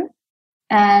 years ago.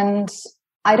 And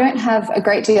I don't have a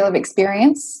great deal of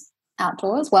experience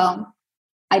outdoors. Well,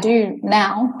 I do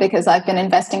now because I've been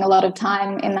investing a lot of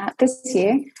time in that this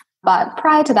year. But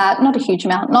prior to that, not a huge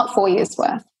amount, not 4 years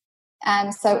worth.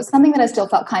 And so it was something that I still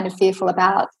felt kind of fearful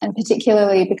about, and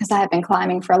particularly because I have been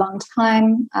climbing for a long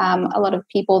time. A lot of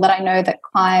people that I know that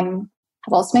climb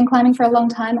have also been climbing for a long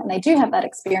time, and they do have that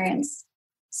experience.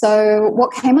 So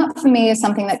what came up for me is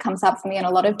something that comes up for me in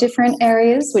a lot of different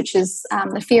areas, which is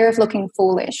the fear of looking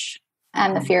foolish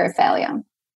and the fear of failure.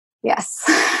 Yes.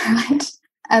 Right.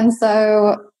 And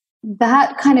so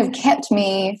that kind of kept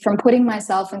me from putting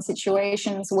myself in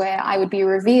situations where I would be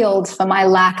revealed for my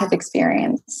lack of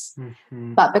experience.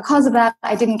 Mm-hmm. But because of that,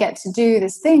 I didn't get to do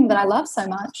this thing that I love so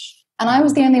much. And I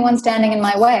was the only one standing in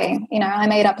my way. I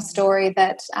made up a story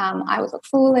that I would look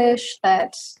foolish,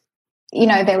 that,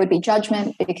 there would be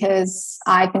judgment because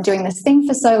I've been doing this thing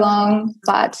for so long,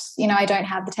 but, I don't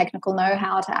have the technical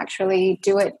know-how to actually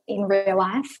do it in real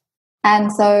life.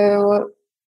 And so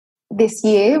this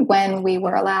year, when we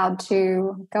were allowed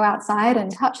to go outside and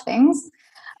touch things,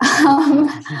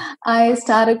 I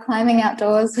started climbing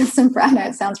outdoors with some friends. I know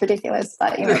it sounds ridiculous,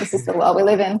 but this is the world we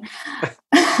live in.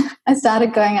 I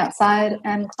started going outside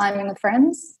and climbing with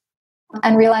friends,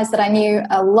 and realized that I knew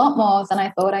a lot more than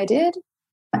I thought I did,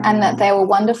 and that they were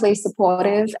wonderfully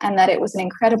supportive, and that it was an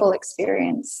incredible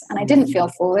experience. And I didn't feel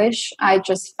foolish. I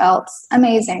just felt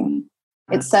amazing.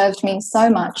 It served me so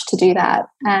much to do that.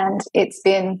 And it's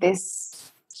been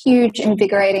this huge,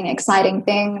 invigorating, exciting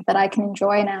thing that I can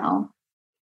enjoy now.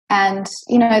 And,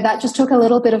 that just took a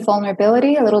little bit of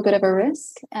vulnerability, a little bit of a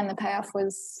risk, and the payoff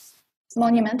was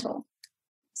monumental.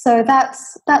 So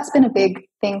that's been a big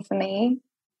thing for me.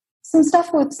 Some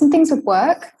things with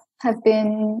work have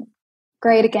been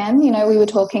great again. We were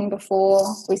talking before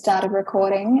we started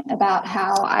recording about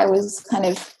how I was kind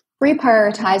of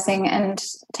reprioritizing and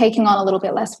taking on a little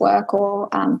bit less work, or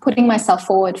putting myself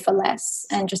forward for less,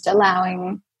 and just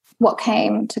allowing what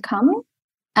came to come.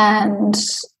 And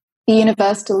the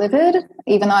universe delivered,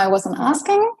 even though I wasn't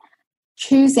asking.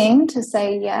 Choosing to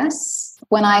say yes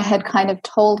when I had kind of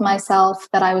told myself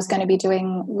that I was going to be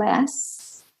doing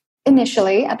less,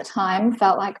 initially at the time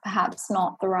felt like perhaps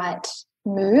not the right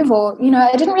move, or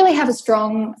I didn't really have a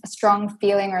strong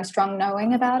feeling or a strong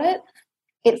knowing about it.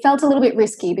 It felt a little bit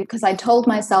risky because I told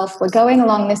myself we're going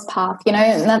along this path,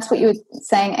 and that's what you were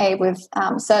saying, Abe, with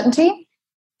certainty,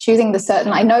 choosing the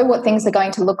certain. I know what things are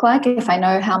going to look like if I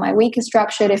know how my week is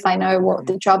structured, if I know what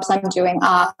the jobs I'm doing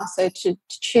are. So to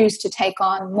choose to take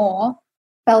on more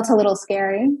felt a little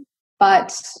scary,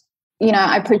 but,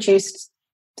 I produced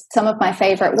some of my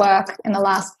favorite work in the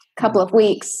last couple of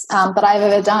weeks that I've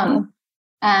ever done.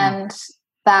 And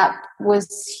that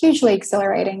was hugely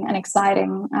exhilarating and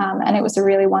exciting. And it was a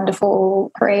really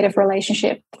wonderful creative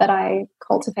relationship that I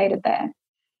cultivated there.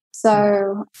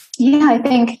 So, yeah, I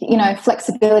think,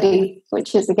 flexibility,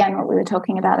 which is, again, what we were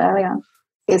talking about earlier,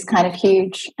 is kind of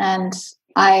huge. And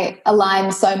I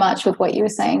align so much with what you were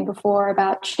saying before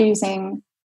about choosing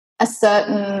a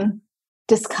certain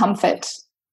discomfort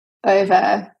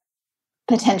over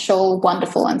potential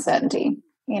wonderful uncertainty.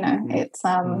 It's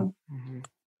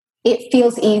it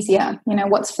feels easier.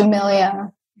 What's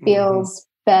familiar feels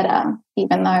better,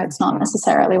 even though it's not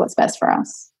necessarily what's best for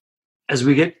us. As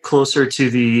we get closer to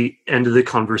the end of the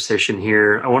conversation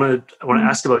here, I want to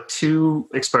ask about two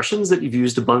expressions that you've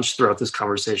used a bunch throughout this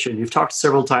conversation. You've talked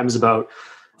several times about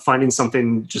finding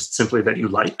something just simply that you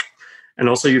like, and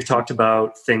also you've talked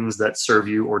about things that serve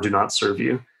you or do not serve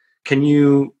you. Can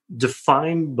you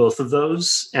define both of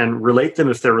those and relate them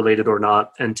if they're related or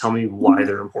not, and tell me why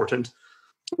they're important?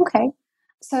 Okay.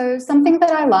 So something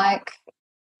that I like,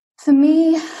 for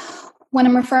me, when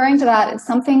I'm referring to that, it's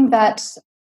something that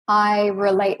I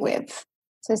relate with.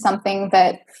 So something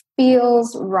that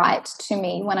feels right to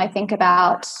me when I think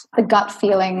about the gut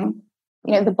feeling,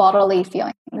 the bodily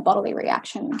feeling, the bodily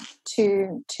reaction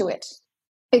to it.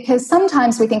 Because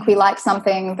sometimes we think we like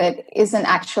something that isn't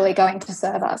actually going to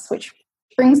serve us, which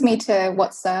brings me to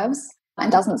what serves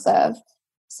and doesn't serve.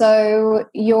 So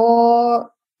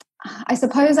I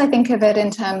suppose I think of it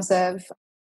in terms of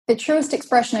the truest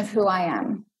expression of who I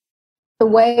am, the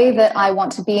way that I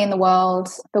want to be in the world,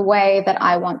 the way that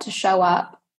I want to show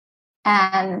up.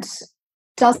 And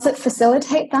does it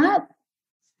facilitate that?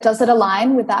 Does it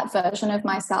align with that version of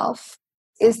myself?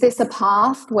 Is this a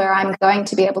path where I'm going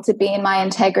to be able to be in my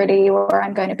integrity, where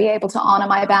I'm going to be able to honor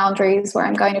my boundaries, where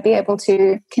I'm going to be able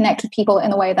to connect with people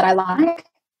in the way that I like?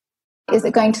 Is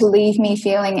it going to leave me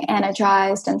feeling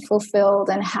energized and fulfilled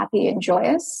and happy and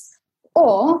joyous?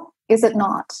 Or is it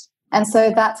not? And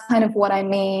so that's kind of what I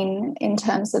mean in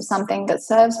terms of something that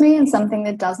serves me and something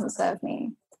that doesn't serve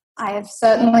me. I have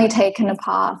certainly taken a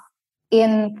path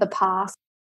in the past.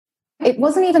 It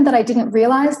wasn't even that I didn't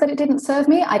realize that it didn't serve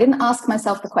me. I didn't ask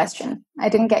myself the question. I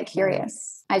didn't get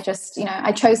curious. I just,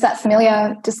 I chose that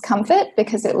familiar discomfort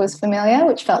because it was familiar,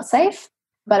 which felt safe,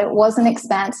 but it wasn't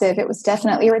expansive. It was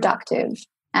definitely reductive.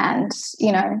 And,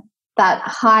 that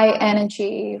high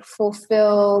energy,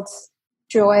 fulfilled,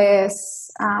 joyous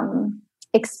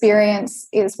experience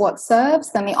is what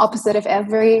serves. Then the opposite of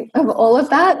all of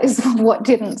that is what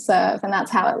didn't serve. And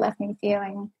that's how it left me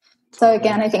feeling. So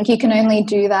again, I think you can only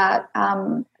do that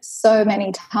so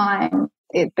many times.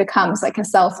 It becomes like a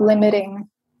self-limiting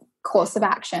course of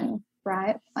action,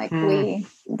 right? Like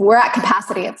we're at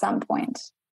capacity at some point.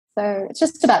 So it's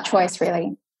just about choice,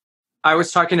 really. I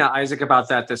was talking to Isaac about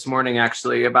that this morning,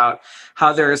 actually, about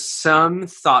how there are some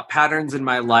thought patterns in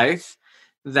my life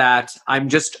that I'm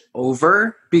just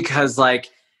over because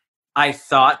I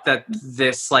thought that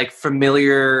this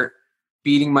familiar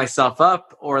beating myself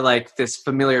up or this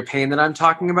familiar pain that I'm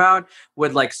talking about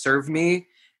would serve me,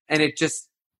 and it just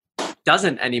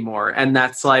doesn't anymore. And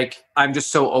that's I'm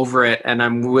just so over it, and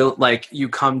you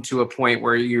come to a point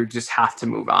where you just have to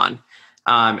move on.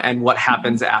 And what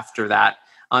happens after that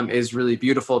is really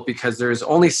beautiful, because there's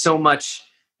only so much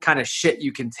kind of shit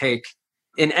you can take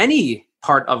in any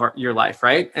part of your life,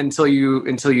 right? Until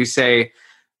you say,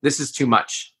 this is too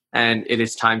much and it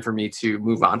is time for me to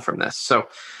move on from this. So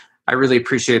I really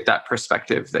appreciate that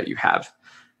perspective that you have.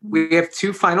 We have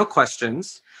two final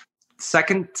questions.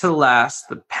 Second to last,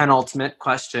 the penultimate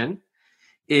question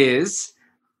is,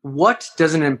 what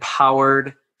does an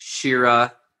empowered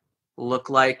Shira look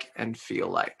like and feel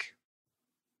like?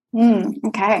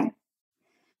 Okay.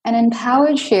 An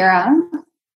empowered Shira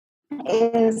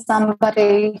is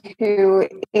somebody who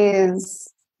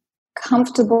is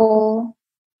comfortable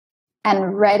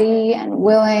and ready and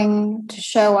willing to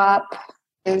show up,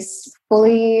 is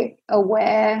fully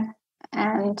aware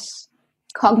and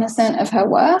cognizant of her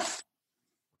worth,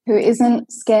 who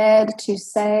isn't scared to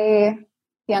say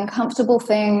the uncomfortable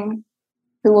thing,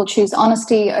 who will choose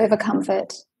honesty over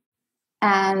comfort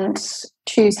and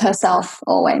choose herself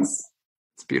always.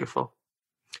 It's beautiful.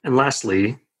 And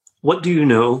lastly, what do you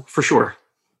know for sure?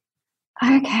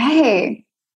 Okay.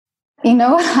 You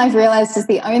know what I've realized is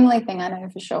the only thing I know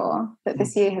for sure that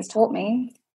this year has taught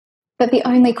me, that the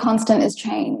only constant is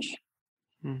change.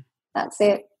 That's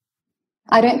it.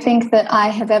 I don't think that I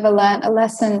have ever learned a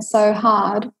lesson so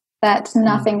hard that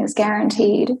nothing is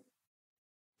guaranteed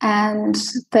and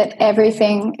that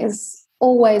everything is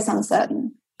always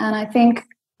uncertain. And I think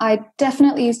I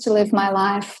definitely used to live my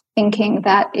life thinking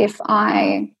that if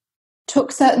I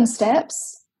took certain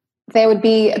steps, there would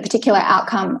be a particular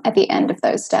outcome at the end of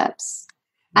those steps.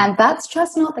 And that's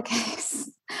just not the case,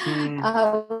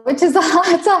 which is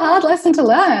it's a hard lesson to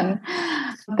learn,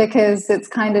 because it's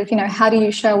kind of, how do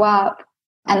you show up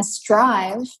and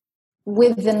strive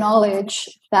with the knowledge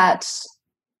that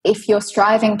if you're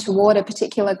striving toward a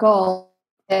particular goal,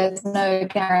 there's no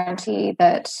guarantee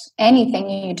that anything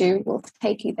you do will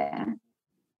take you there.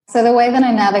 So the way that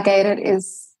I navigate it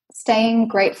is staying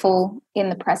grateful in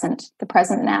the present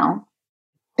now.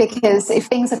 Because if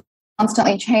things are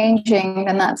constantly changing,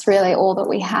 then that's really all that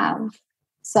we have.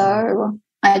 So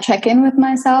I check in with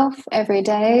myself every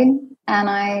day and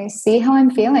I see how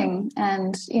I'm feeling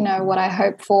and, what I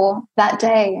hope for that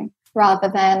day,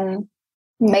 rather than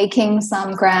making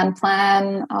some grand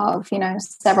plan of,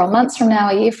 several months from now,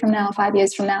 a year from now, 5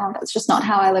 years from now. That's just not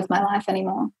how I live my life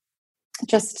anymore.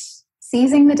 Just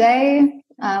seizing the day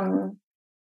and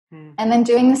then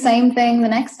doing the same thing the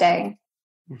next day.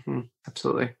 Mm-hmm.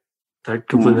 Absolutely. That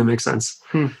completely makes sense.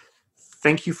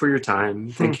 Thank you for your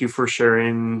time. Thank you for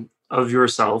sharing of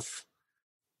yourself.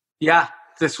 Yeah,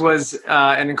 this was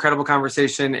an incredible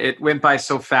conversation. It went by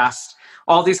so fast.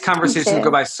 All these conversations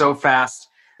go by so fast.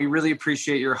 We really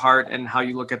appreciate your heart and how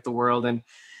you look at the world. And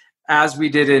as we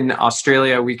did in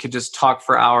Australia, we could just talk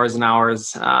for hours and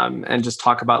hours and just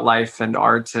talk about life and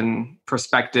art and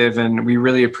perspective. And we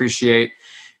really appreciate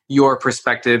your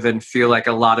perspective and feel like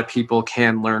a lot of people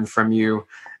can learn from you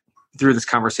through this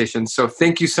conversation. So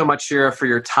thank you so much, Shira, for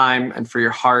your time and for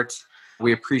your heart.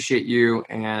 We appreciate you.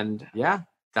 And yeah,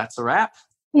 that's a wrap.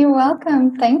 You're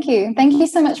welcome. Thank you. Thank you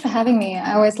so much for having me.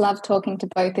 I always love talking to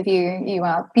both of you. You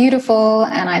are beautiful,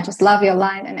 and I just love your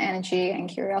light and energy and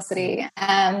curiosity.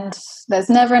 And there's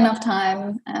never enough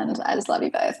time, and I just love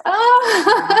you both.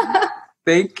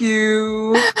 Thank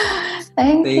you.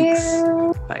 Thanks.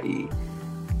 You. Bye.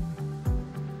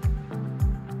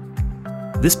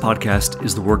 This podcast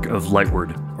is the work of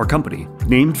Lightward, our company,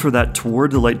 named for that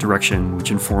toward the light direction which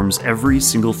informs every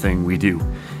single thing we do,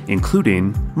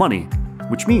 including money.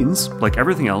 Which means, like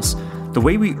everything else, the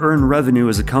way we earn revenue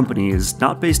as a company is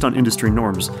not based on industry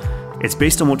norms. It's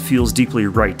based on what feels deeply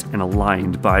right and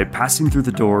aligned by passing through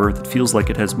the door that feels like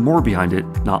it has more behind it,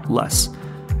 not less.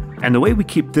 And the way we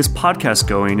keep this podcast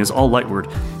going is all Lightward.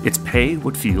 It's pay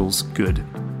what feels good.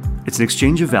 It's an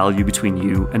exchange of value between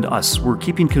you and us. We're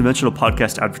keeping conventional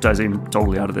podcast advertising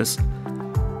totally out of this.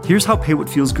 Here's how Pay What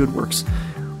Feels Good works.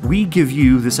 We give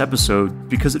you this episode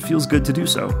because it feels good to do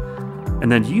so. And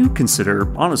then you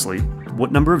consider, honestly,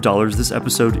 what number of dollars this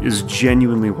episode is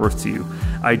genuinely worth to you.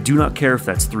 I do not care if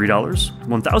that's $3,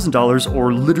 $1,000,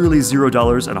 or literally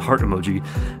 $0 and a heart emoji,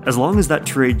 as long as that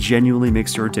trade genuinely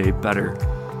makes your day better.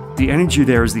 The energy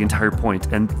there is the entire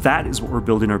point, and that is what we're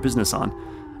building our business on.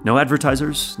 No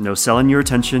advertisers, no selling your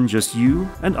attention, just you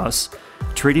and us,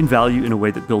 trading value in a way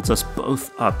that builds us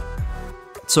both up.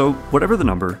 So whatever the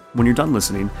number, when you're done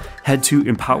listening, head to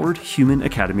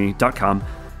empoweredhumanacademy.com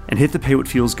and hit the Pay What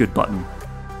Feels Good button.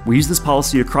 We use this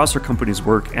policy across our company's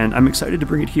work, and I'm excited to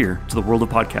bring it here to the world of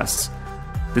podcasts.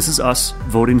 This is us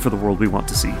voting for the world we want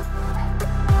to see.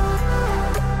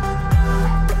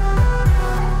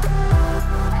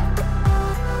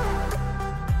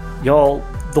 Y'all,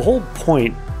 the whole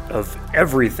point of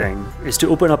everything is to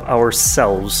open up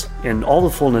ourselves in all the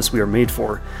fullness we are made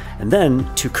for, and then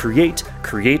to create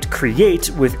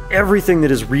with everything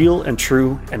that is real and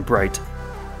true and bright.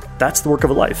 That's the work of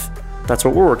a life. That's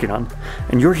what we're working on.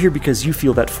 And you're here because you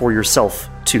feel that for yourself,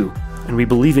 too. And we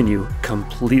believe in you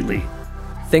completely.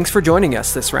 Thanks for joining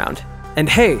us this round. And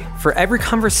hey, for every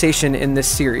conversation in this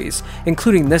series,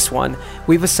 including this one,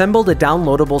 we've assembled a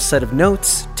downloadable set of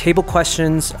notes, table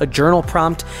questions, a journal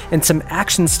prompt, and some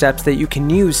action steps that you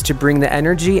can use to bring the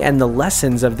energy and the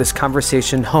lessons of this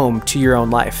conversation home to your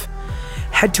own life.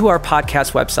 Head to our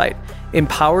podcast website,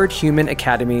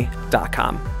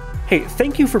 empoweredhumanacademy.com. Hey,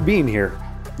 thank you for being here.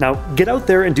 Now, get out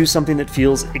there and do something that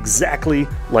feels exactly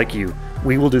like you.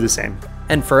 We will do the same.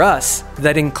 And for us,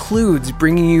 that includes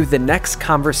bringing you the next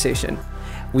conversation.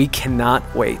 We cannot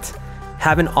wait.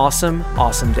 Have an awesome,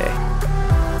 awesome day.